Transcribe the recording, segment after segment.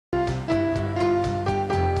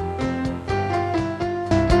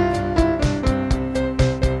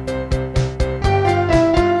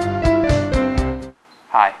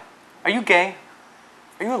Are you gay?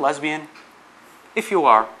 Are you a lesbian? If you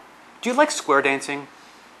are, do you like square dancing?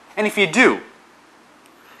 And if you do,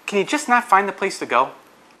 can you just not find the place to go?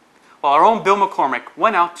 Well, our own Bill McCormick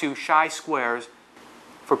went out to shy squares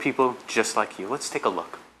for people just like you. Let's take a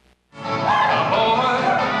look.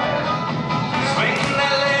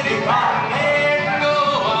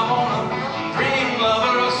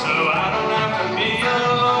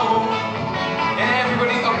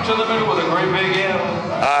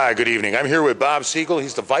 Hi, good evening. I'm here with Bob Siegel.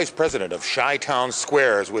 He's the vice president of Chi-Town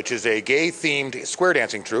Squares, which is a gay-themed square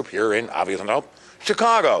dancing troupe here in, obviously,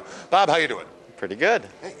 Chicago. Bob, how you doing? Pretty good.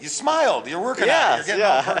 Hey, you smiled. You're working on it. You're getting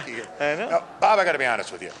all perky here. I know. Now, Bob, I got to be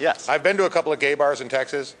honest with you. Yes. I've been to a couple of gay bars in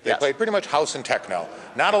Texas. They play pretty much house and techno.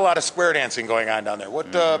 Not a lot of square dancing going on down there.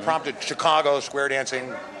 What prompted Chicago square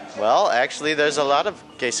dancing? Well, actually, there's a lot of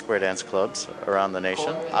gay square dance clubs around the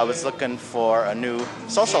nation. I was looking for a new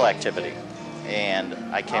social activity, and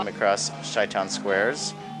I came across Chi-Town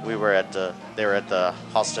Squares. They were at the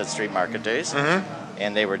Halsted Street Market Days,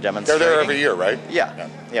 and they were demonstrating. They're there every year, right? Yeah.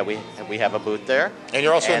 We have a booth there. And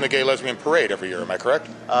you're also in the Gay Lesbian Parade every year, am I correct?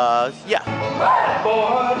 Yeah.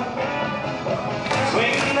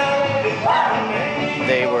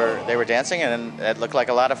 They were dancing, and it looked like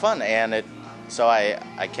a lot of fun, and so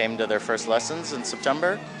I came to their first lessons in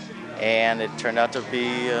September, and it turned out to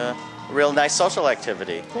be a real nice social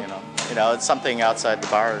activity. You know, it's something outside the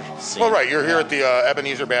bar scene. Well, right. You're here at the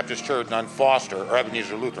Ebenezer Baptist Church on Foster, or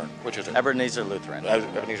Ebenezer Lutheran. Which is it? Ebenezer Lutheran.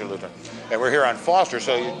 Ebenezer Lutheran. And we're here on Foster,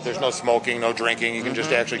 so there's no smoking, no drinking. You can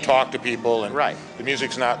just actually talk to people, and the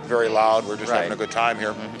music's not very loud. We're just having a good time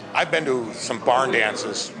here. I've been to some barn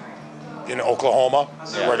dances in Oklahoma,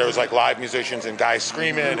 where there was like live musicians and guys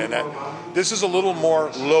screaming, and this is a little more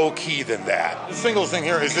low key than that. The singles thing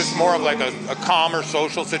here, is this more of like a calmer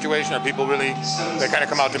social situation? Are people really, they kind of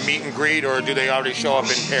come out to meet and greet, or do they already show up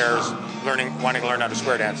in pairs, wanting to learn how to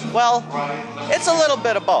square dance? Well, it's a little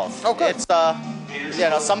bit of both. Okay. It's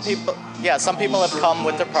some people have come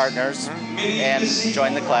with their partners and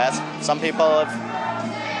joined the class. Some people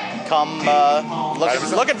have come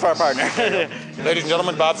looking for a partner. Ladies and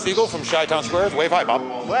gentlemen, Bob Siegel from Chi-Town Squares. Wave hi, Bob.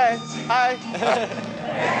 Wave hi.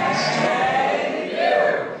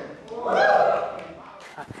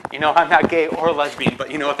 You know, I'm not gay or lesbian, but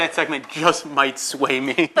you know what? That segment just might sway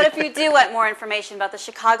me. But if you do want more information about the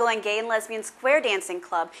Chicagoland Gay and Lesbian Square Dancing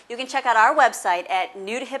Club, you can check out our website at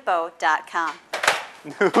nudehippo.com.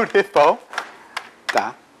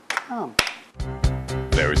 Nudehippo.com.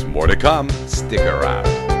 There's more to come. Stick around.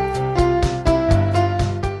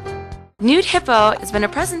 Nude Hippo has been a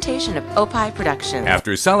presentation of Opie Productions.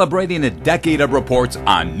 After celebrating a decade of reports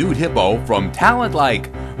on Nude Hippo from talent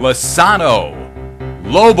like Lasano,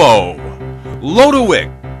 Lobo,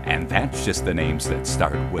 Lodowick, and that's just the names that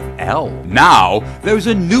start with L. Now, there's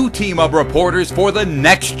a new team of reporters for the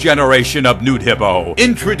next generation of Nude Hippo.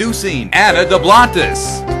 Introducing Anna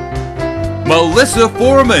DeBlantis, Melissa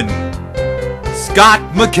Foreman, Scott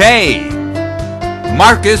McKay,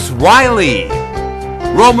 Marcus Riley,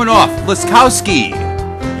 Romanoff Liskowski,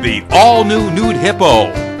 the all-new Nude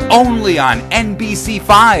Hippo, only on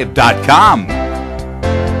NBC5.com.